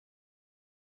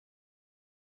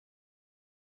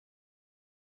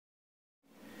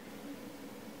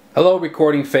Hello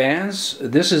recording fans,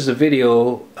 this is a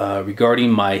video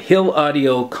regarding my Hill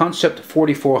Audio Concept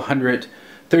 4400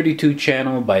 32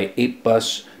 channel by 8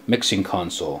 bus mixing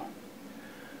console.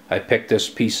 I picked this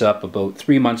piece up about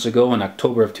 3 months ago in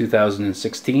October of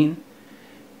 2016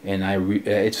 and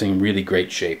it's in really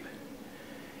great shape.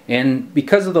 And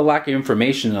because of the lack of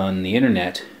information on the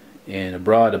internet and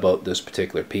abroad about this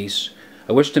particular piece,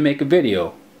 I wish to make a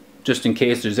video just in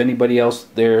case there's anybody else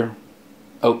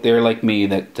out there like me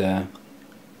that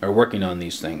are working on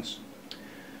these things.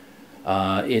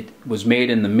 It was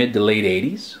made in the mid to late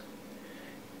 80s.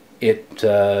 It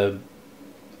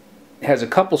has a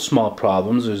couple small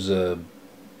problems. There's a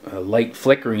light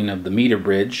flickering of the meter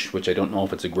bridge, which I don't know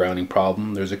if it's a grounding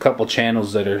problem. There's a couple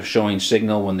channels that are showing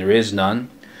signal when there is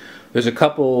none. There's a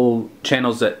couple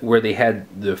channels where they had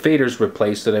the faders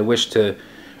replaced that I wish to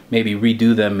maybe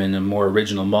redo them in a more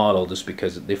original model, just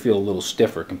because they feel a little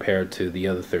stiffer compared to the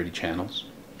other 30 channels.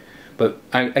 But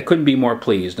I couldn't be more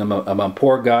pleased. I'm a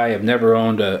poor guy. I've never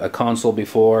owned a console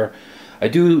before. I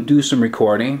do some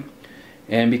recording,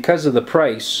 and because of the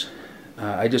price,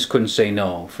 I just couldn't say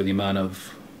no for the amount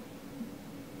of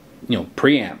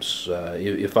preamps.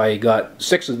 If I got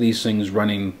 6 of these things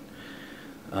running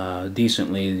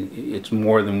decently, it's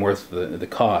more than worth the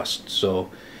cost.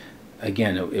 So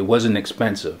again, it wasn't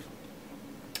expensive.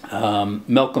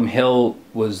 Malcolm Hill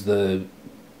was the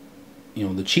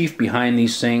chief behind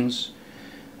these things.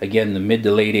 Again, the mid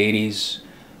to late 80s.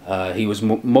 He was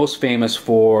most famous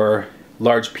for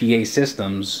large PA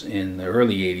systems in the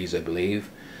early 80s, I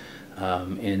believe,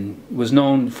 and was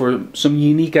known for some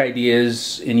unique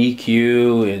ideas in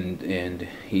EQ, and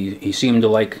he seemed to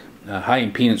like high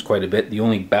impedance quite a bit. The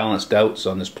only balanced outs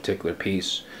on this particular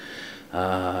piece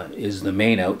is the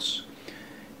main outs.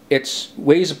 It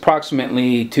weighs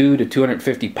approximately 2 to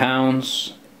 250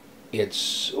 pounds.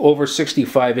 It's over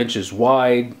 65 inches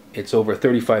wide. It's over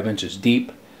 35 inches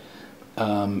deep.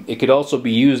 It could also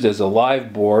be used as a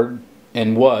live board,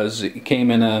 and it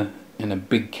came in a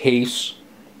big case,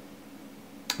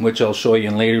 which I'll show you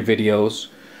in later videos.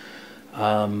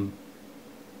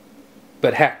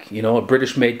 But heck, a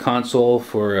British-made console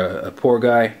for a poor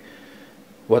guy.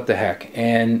 What the heck?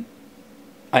 And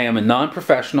I am a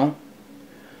non-professional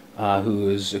who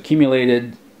has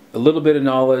accumulated a little bit of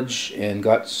knowledge and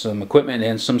got some equipment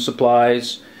and some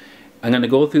supplies. I'm going to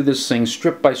go through this thing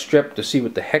strip by strip to see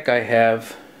what the heck I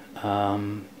have,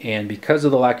 and because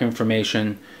of the lack of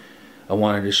information, I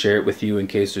wanted to share it with you in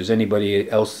case there's anybody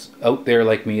else out there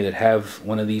like me that have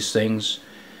one of these things.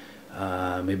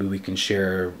 Maybe we can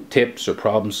share tips or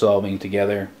problem solving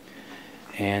together.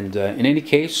 And in any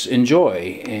case,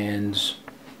 enjoy. And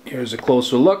here's a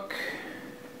closer look.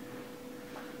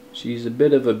 She's a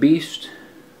bit of a beast.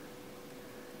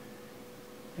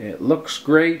 It looks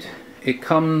great. It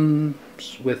comes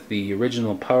with the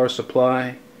original power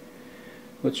supply,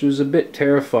 which was a bit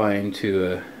terrifying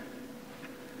to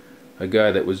a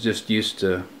guy that was just used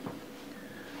to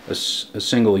a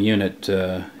single unit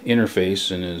interface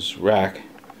in his rack.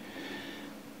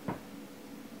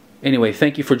 Anyway,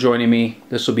 thank you for joining me.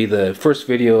 This will be the first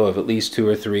video of at least 2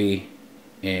 or 3,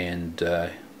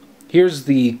 and here's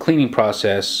the cleaning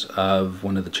process of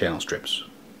one of the channel strips.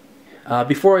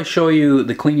 Before I show you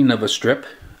the cleaning of a strip,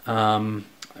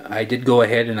 I did go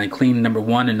ahead and I cleaned number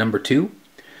 1 and number 2.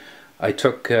 I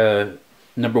took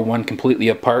number 1 completely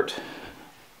apart,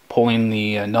 pulling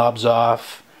the knobs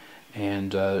off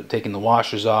and taking the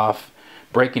washers off,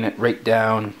 breaking it right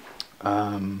down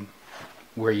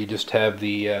where you just have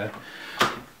the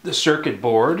circuit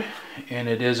board, and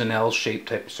it is an L-shaped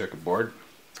type of circuit board.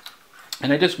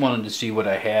 And I just wanted to see what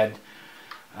I had,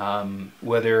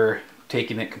 whether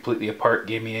taking it completely apart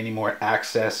gave me any more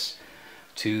access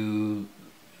to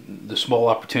the small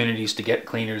opportunities to get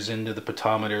cleaners into the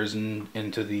potometers and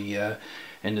into the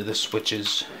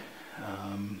switches.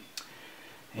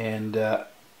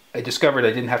 I discovered I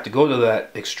didn't have to go to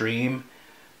that extreme,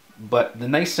 but the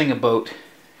nice thing about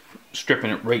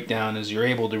stripping it right down is you're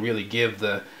able to really give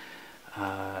the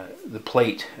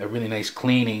plate a really nice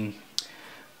cleaning.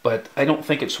 But I don't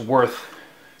think it's worth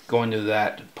going to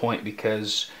that point,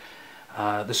 because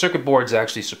the circuit board is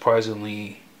actually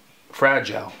surprisingly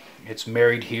fragile. It's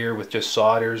married here with just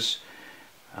solders,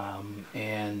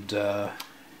 and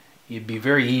it'd be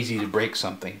very easy to break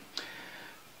something.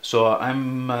 So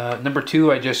I'm number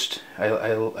 2. I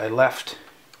left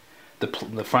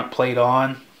the front plate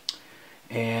on,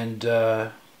 and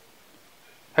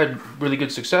had really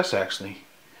good success actually.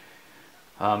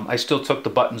 I still took the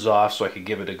buttons off so I could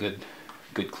give it a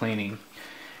good cleaning,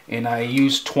 and I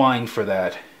used twine for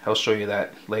that. I'll show you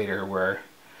that later, where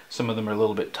Some of them are a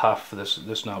little bit tough.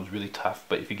 This knob is really tough,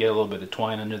 but if you get a little bit of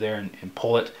twine under there and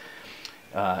pull it,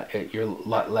 you're a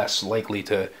lot less likely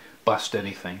to bust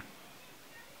anything.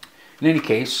 In any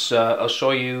case, I'll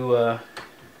show you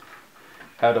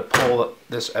how to pull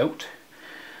this out.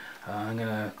 I'm going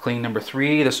to clean number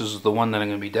 3. This is the one that I'm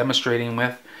going to be demonstrating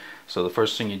with. So the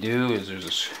first thing you do is there's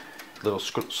this little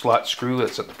slot screw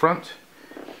that's at the front.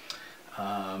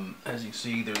 As you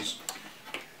see, there's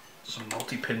some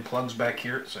multi-pin plugs back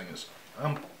here, so I can just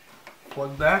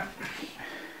unplug that.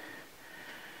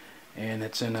 And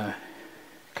it's in a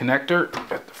connector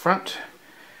at the front.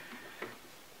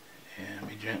 And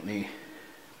we gently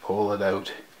pull it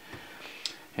out.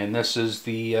 And this is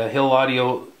the Hill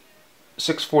Audio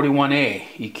 641A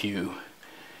EQ.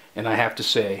 And I have to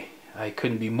say, I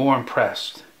couldn't be more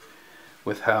impressed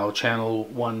with how channel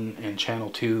 1 and channel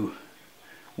 2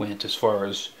 went as far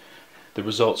as the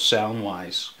results sound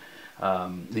wise.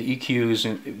 The EQ is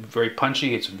very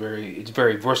punchy, it's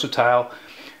very versatile.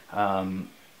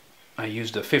 I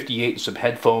used a 58 and some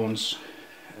headphones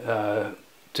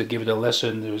to give it a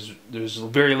listen. There's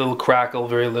very little crackle,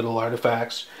 very little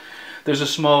artifacts. There's a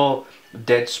small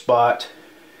dead spot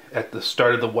at the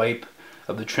start of the wipe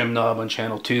of the trim knob on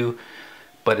channel 2,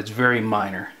 but it's very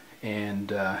minor.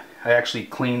 And I actually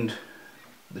cleaned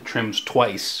the trims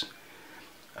twice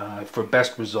for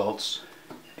best results,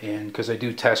 and because I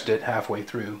do test it halfway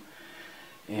through.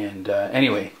 And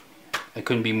anyway, I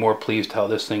couldn't be more pleased how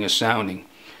this thing is sounding.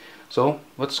 So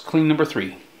let's clean number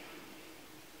 3.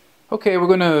 Okay, we're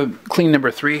going to clean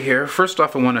number 3 here. First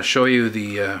off, I want to show you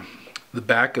the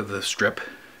back of the strip,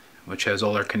 which has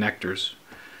all our connectors.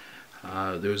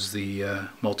 There's the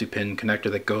multi-pin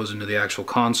connector that goes into the actual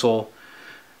console,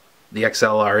 the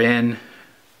XLR in.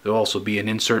 There'll also be an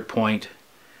insert point,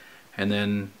 and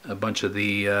then a bunch of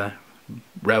the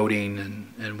routing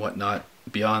and whatnot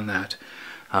beyond that.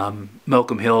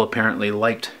 Malcolm Hill apparently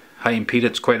liked high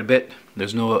impedance quite a bit.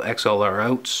 There's no XLR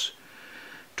outs,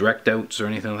 direct outs or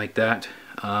anything like that.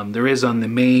 There is on the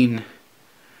main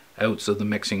outs of the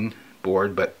mixing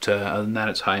board, but other than that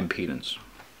it's high impedance,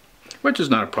 which is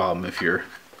not a problem if you're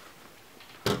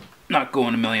not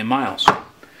going a million miles.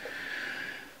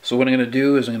 So what I'm going to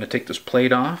do is I'm going to take this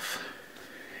plate off,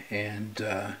 and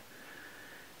that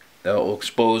will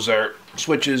expose our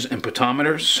switches and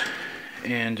potentiometers.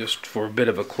 And just for a bit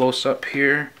of a close-up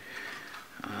here,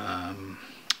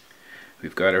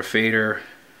 we've got our fader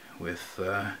with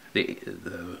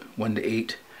the 1 to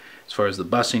 8 as far as the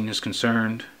busing is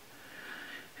concerned,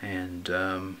 and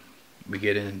we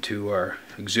get into our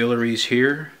auxiliaries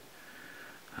here,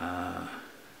 and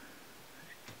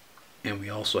we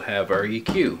also have our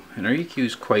EQ, and our EQ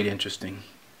is quite interesting.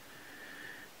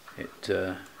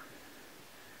 It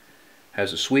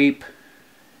has a sweep.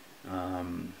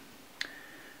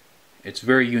 It's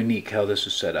very unique how this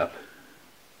is set up,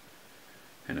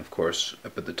 and of course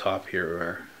up at the top here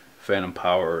are phantom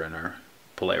power and our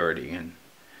polarity, and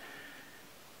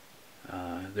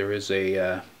there is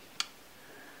a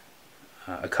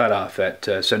cutoff at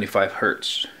 75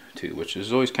 Hertz too, which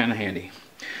is always kind of handy.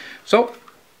 So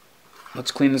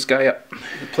let's clean this guy up.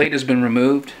 The plate has been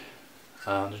removed.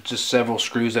 There's just several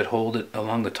screws that hold it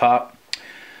along the top.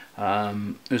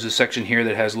 There's a section here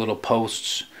that has little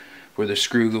posts where the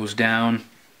screw goes down,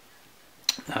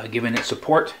 giving it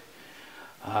support.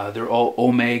 They're all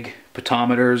Omeg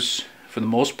potentiometers for the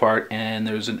most part, and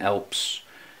there's an Alps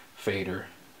fader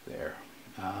there.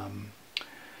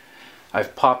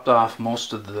 I've popped off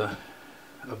most of the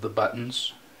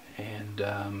buttons, and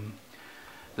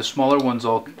the smaller ones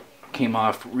all came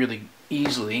off really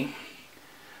easily,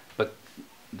 but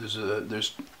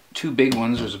there's 2 big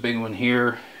ones. There's a big one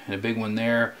here and a big one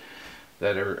there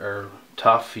that are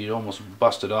tough. You'd almost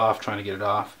bust it off trying to get it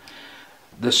off.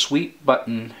 The sweep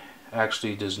button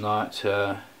actually does not,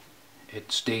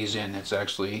 it stays in. It's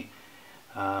actually,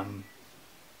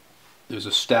 there's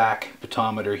a stack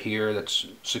potentiometer here that's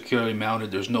securely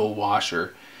mounted. There's no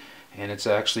washer, and it's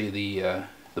actually the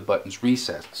button's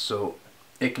reset, so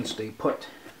it can stay put.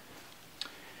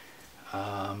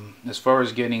 As far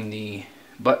as getting the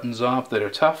buttons off that are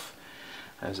tough,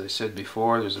 as I said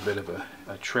before, there's a bit of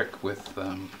a trick with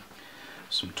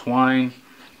some twine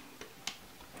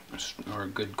or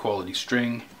good quality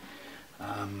string.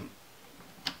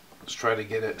 Let's try to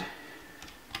get it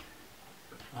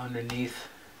underneath.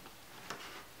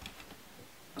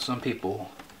 Some people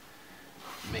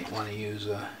may want to use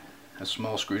a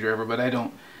small screwdriver, but I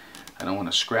don't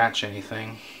want to scratch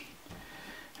anything.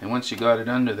 And once you got it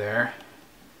under there,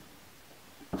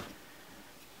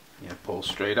 you pull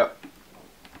straight up,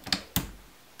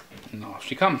 and off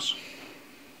she comes.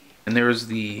 And there's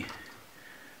the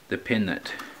pin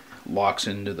that locks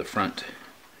into the front.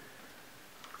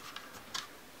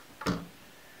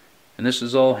 And this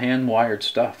is all hand wired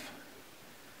stuff.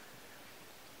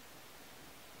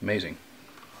 Amazing.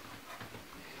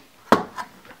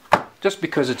 Just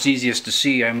because it's easiest to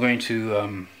see, I'm going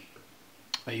to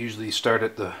I usually start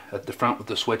at the front with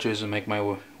the switches and make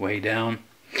my way down.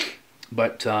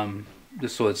 But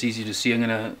just so it's easy to see, I'm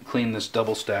going to clean this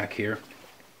double stack here.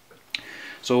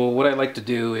 So what I like to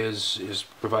do is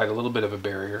provide a little bit of a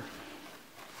barrier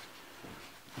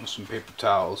with some paper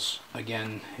towels.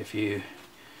 Again, if you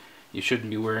shouldn't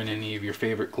be wearing any of your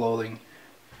favorite clothing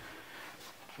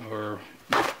or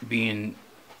being,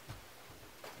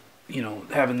 you know,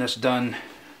 having this done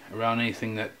around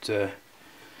anything that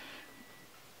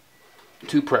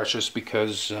too precious,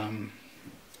 because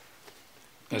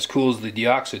as cool as the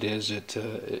Deoxit is, it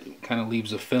kind of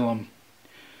leaves a film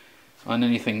on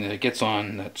anything that it gets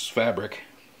on that's fabric.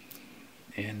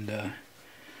 And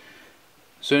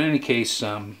so in any case,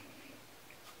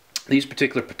 these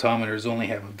particular potometers only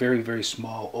have a very, very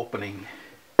small opening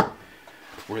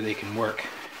where they can work.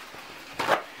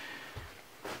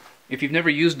 If you've never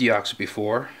used Deoxit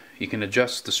before, you can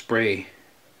adjust the spray.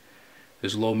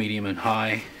 There's low, medium, and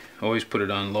high. Always put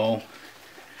it on low.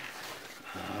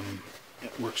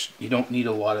 It works. You don't need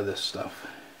a lot of this stuff.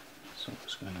 So I'm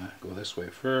just going to go this way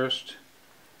first.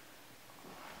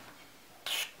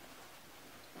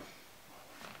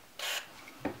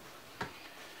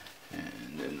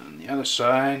 And then on the other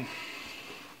side.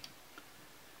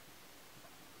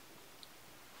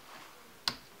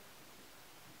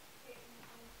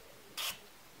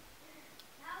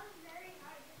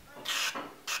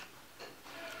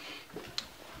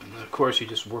 Of course, you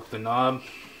just work the knob.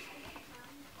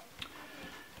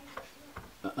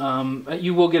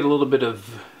 You will get a little bit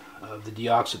of the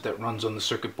Deoxit that runs on the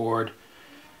circuit board.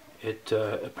 It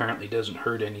apparently doesn't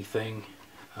hurt anything.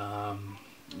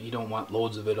 You don't want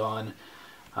loads of it on.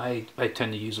 I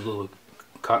tend to use a little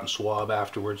cotton swab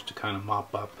afterwards to kind of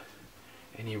mop up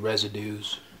any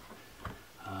residues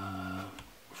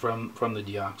from the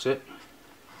Deoxit.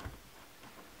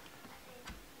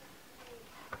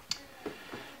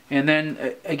 And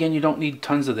then again, you don't need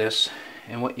tons of this.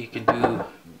 And what you can do,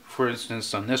 for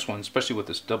instance, on this one, especially with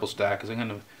this double stack, is I'm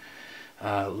going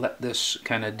to let this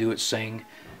kind of do its thing.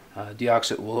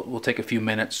 Deoxit will take a few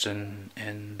minutes and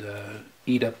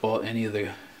eat up any of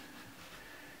the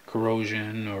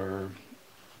corrosion or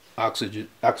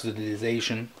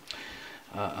oxidization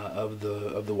of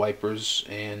the wipers,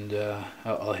 and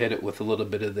I'll hit it with a little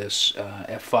bit of this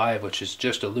F5, which is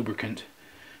just a lubricant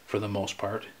for the most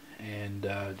part, and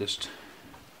just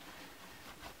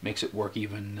makes it work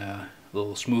even a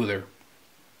little smoother.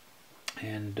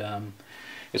 And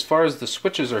as far as the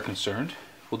switches are concerned,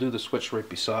 we'll do the switch right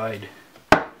beside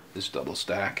this double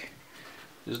stack.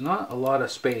 There's not a lot of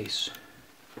space,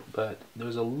 but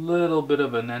there's a little bit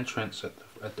of an entrance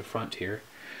at the front here.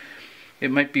 It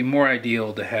might be more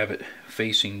ideal to have it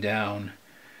facing down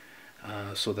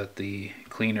so that the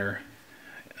cleaner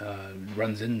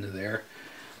runs into there,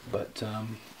 but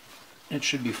it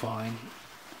should be fine.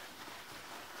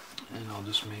 And I'll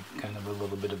just make kind of a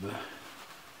little bit of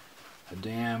a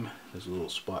dam. There's a little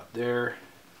spot there.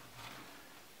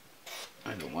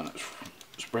 I don't want it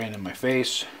spraying in my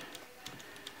face.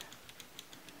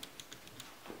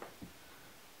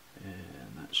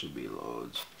 And that should be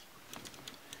loads.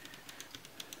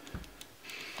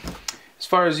 As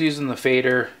far as using the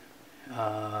fader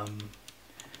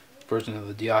version of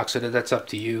the Deoxit, that's up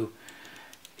to you.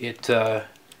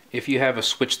 If you have a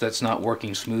switch that's not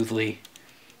working smoothly,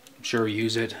 sure,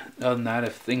 use it. Other than that,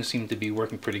 if things seem to be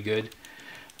working pretty good,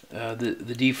 the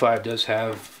D5 does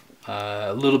have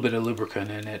a little bit of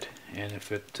lubricant in it, and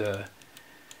if it's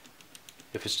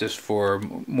just for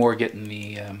more getting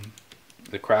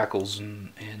the crackles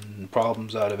and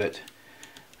problems out of it,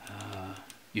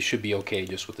 you should be okay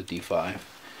just with the D5.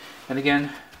 And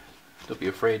again, don't be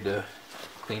afraid to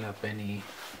clean up any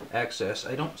excess.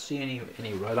 I don't see any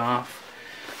runoff.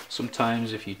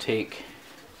 Sometimes if you take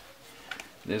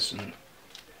this and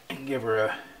give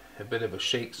her a bit of a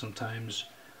shake, sometimes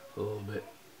a little bit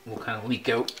will kind of leak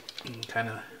out, and kind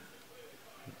of,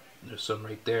 there's some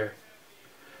right there.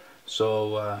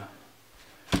 So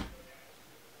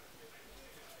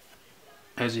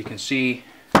as you can see,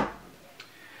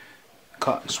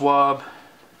 cotton swab,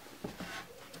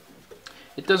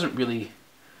 it doesn't really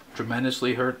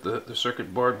tremendously hurt the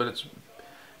circuit board, but it's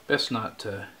best not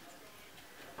to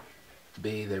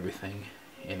bathe everything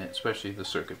in it, especially the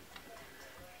circuit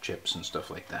chips and stuff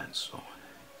like that. So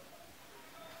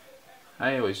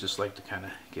I always just like to kind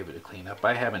of give it a clean up.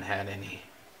 I haven't had any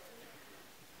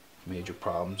major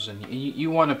problems. And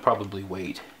you want to probably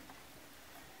wait,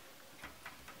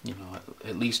 you know,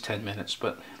 at least 10 minutes,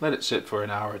 but let it sit for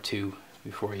an hour or two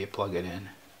before you plug it in,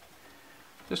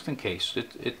 just in case.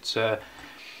 It's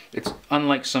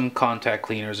unlike some contact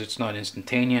cleaners. It's not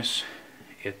instantaneous.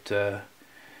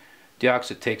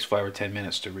 Deoxit takes 5 or 10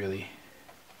 minutes to really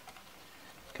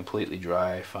completely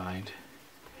dry, I find,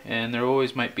 and there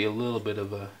always might be a little bit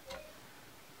of a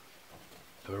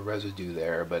residue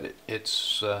there, but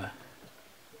it's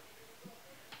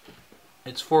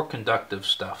for conductive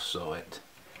stuff, so it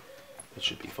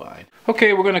should be fine.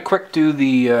 Okay, we're going to quick do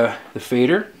the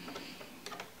fader.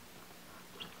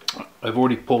 I've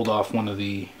already pulled off one of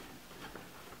the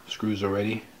screws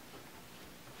already.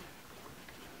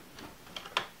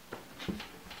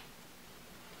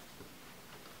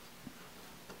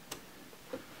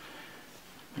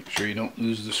 Make sure you don't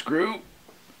lose the screw.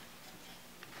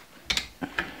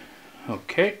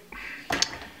 Okay.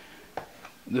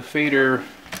 The fader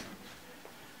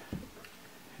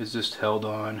is just held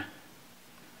on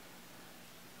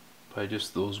by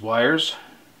just those wires.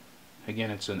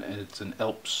 Again, it's an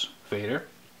Elps fader,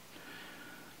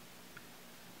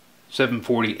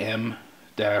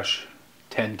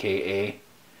 740M-10KA,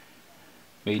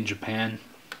 made in Japan.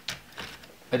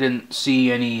 I didn't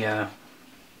see any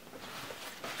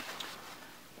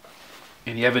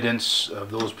evidence of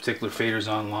those particular faders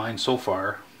online so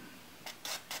far.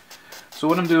 So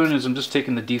what I'm doing is I'm just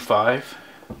taking the D5,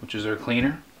 which is our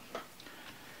cleaner,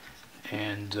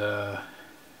 and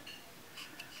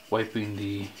wiping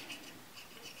the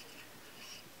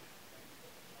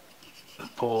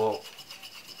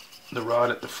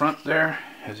rod at the front there.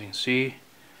 As you can see,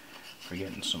 we're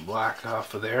getting some black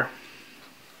off of there.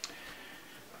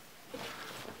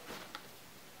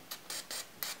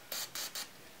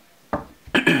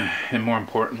 And more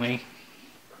importantly,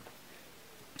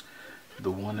 the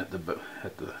one at the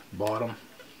bottom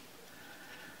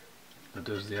that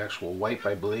does the actual wipe,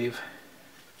 I believe.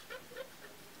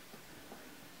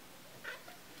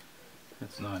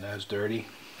 It's not as dirty.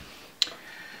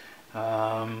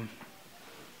 And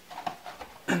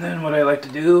then what I like to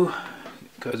do,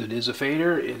 because it is a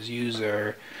fader, is use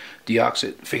our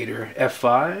Deoxit Fader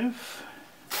F5.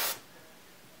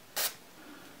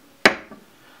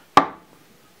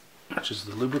 Which is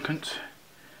the lubricant.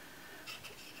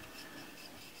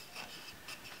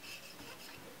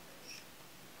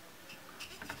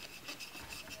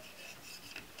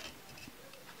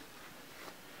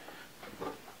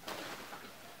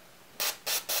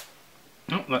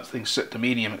 Oh, that thing's set to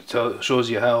medium. It shows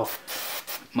you how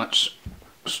much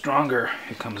stronger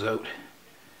it comes out.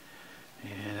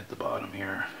 And at the bottom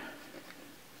here,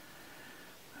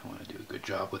 I want to do a good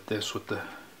job with this, with the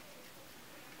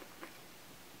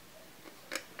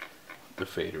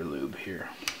fader lube here,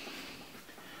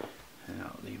 and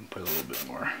I'll even put a little bit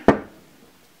more just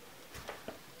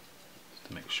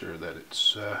to make sure that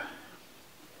it's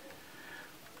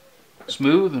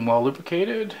smooth and well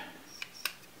lubricated.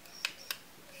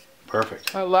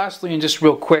 Perfect. Lastly, and just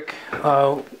real quick,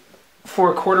 for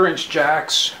 1/4-inch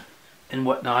jacks and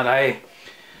whatnot, I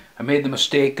made the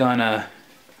mistake on I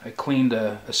cleaned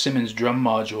a Simmons drum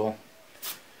module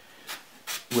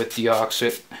with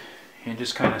Deoxit and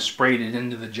just kind of sprayed it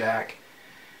into the jack,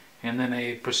 and then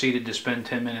I proceeded to spend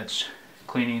 10 minutes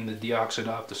cleaning the Deoxit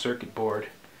off the circuit board.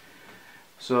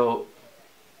 So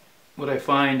what I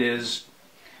find is,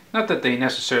 not that they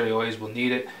necessarily always will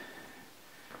need it,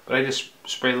 but I just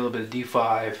spray a little bit of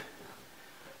D5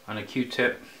 on a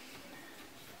Q-tip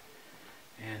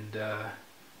and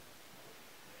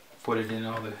put it in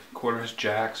all the 1/4-inch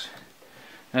jacks.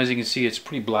 And as you can see, it's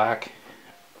pretty black.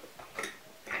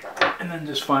 And then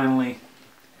just finally,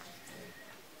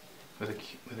 with a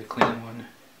clean one,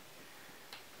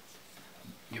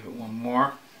 give it one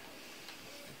more.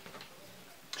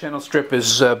 Channel strip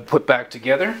is put back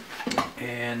together,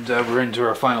 and we're into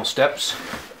our final steps.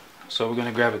 So we're going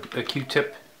to grab a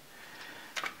Q-tip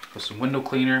with some window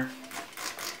cleaner,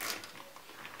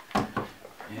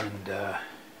 and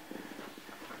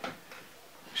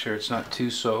make sure it's not too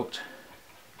soaked.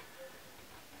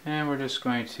 And we're just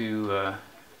going to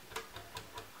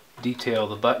detail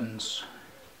the buttons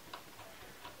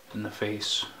in the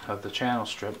face of the channel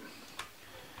strip.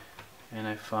 And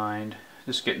I find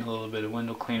just getting a little bit of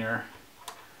window cleaner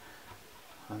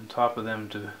on top of them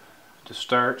to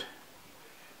start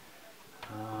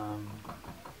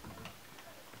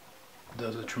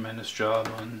does a tremendous job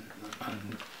on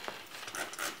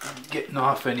getting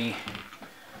off any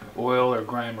oil or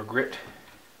grime or grit.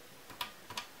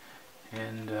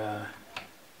 And you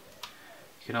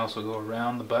can also go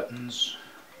around the buttons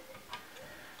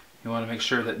You want to make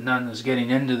sure that none is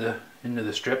getting into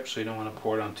the strip, so you don't want to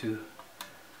pour it on too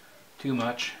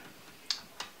much.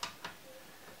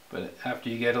 But after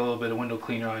you get a little bit of window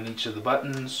cleaner on each of the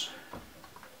buttons,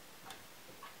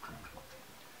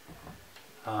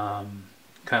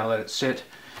 kind of let it sit.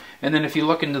 And then if you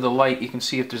look into the light, you can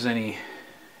see if there's any,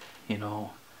 you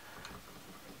know,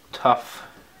 tough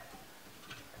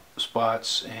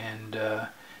spots, and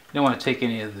you don't want to take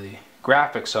any of the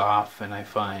graphics off. And I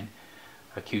find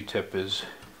a Q-tip is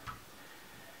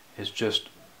just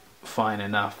fine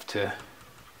enough to,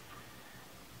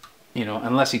 you know,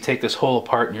 unless you take this whole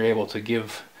apart and you're able to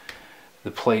give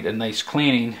the plate a nice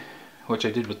cleaning, which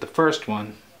I did with the first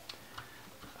one.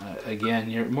 Again,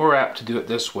 you're more apt to do it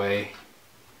this way,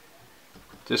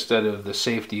 just out of the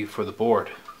safety for the board,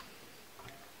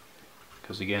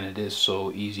 because again, it is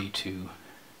so easy to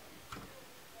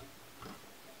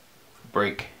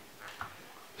break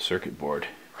the circuit board.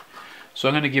 So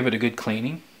I'm going to give it a good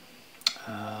cleaning.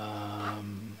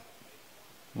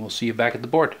 We'll see you back at the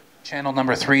board. Channel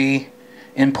number 3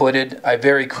 inputted. I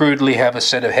very crudely have a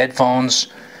set of headphones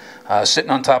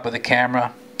sitting on top of the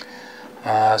camera.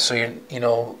 So you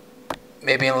know,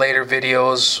 maybe in later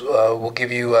videos we'll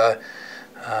give you a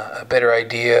better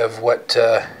idea of what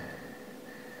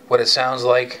it sounds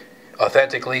like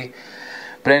authentically.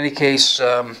 But in any case,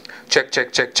 check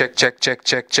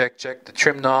the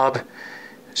trim knob.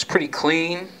 It's pretty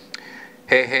clean.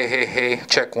 Hey,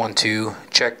 check 1 2.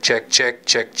 Check.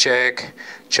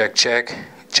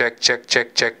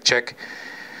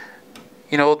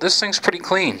 You know, this thing's pretty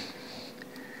clean.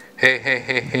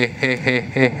 Hey.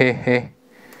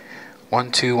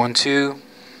 1 2 1 2.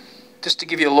 Just to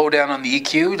give you a lowdown on the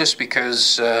EQ, just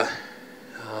because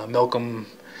Malcolm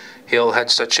Hill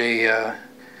had such a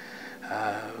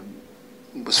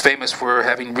was famous for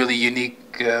having really unique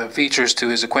features to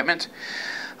his equipment.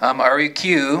 Our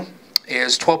EQ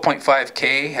is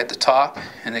 12.5K at the top,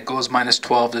 and it goes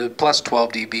 -12 to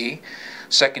 +12 dB.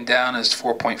 Second down is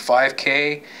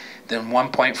 4.5K, then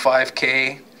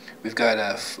 1.5K. We've got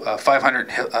a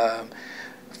 500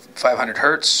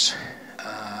 hertz,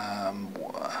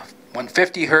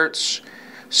 150 hertz,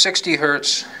 60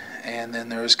 hertz, and then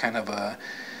there's kind of a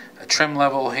trim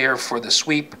level here for the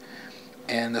sweep.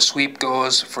 And the sweep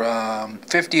goes from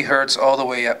 50 hertz all the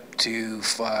way up to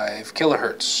 5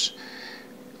 kilohertz.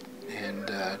 And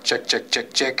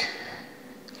check.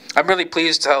 I'm really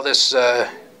pleased how this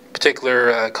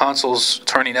particular console's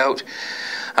turning out.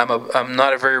 I'm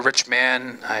not a very rich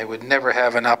man. I would never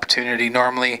have an opportunity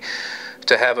normally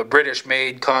to have a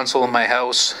British-made console in my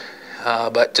house.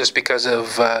 But just because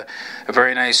of a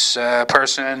very nice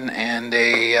person and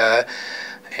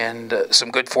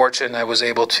some good fortune, I was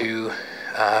able to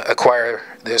acquire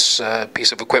this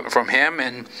piece of equipment from him,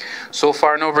 and so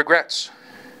far no regrets.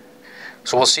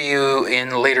 So we'll see you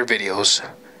in later videos.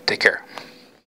 Take care.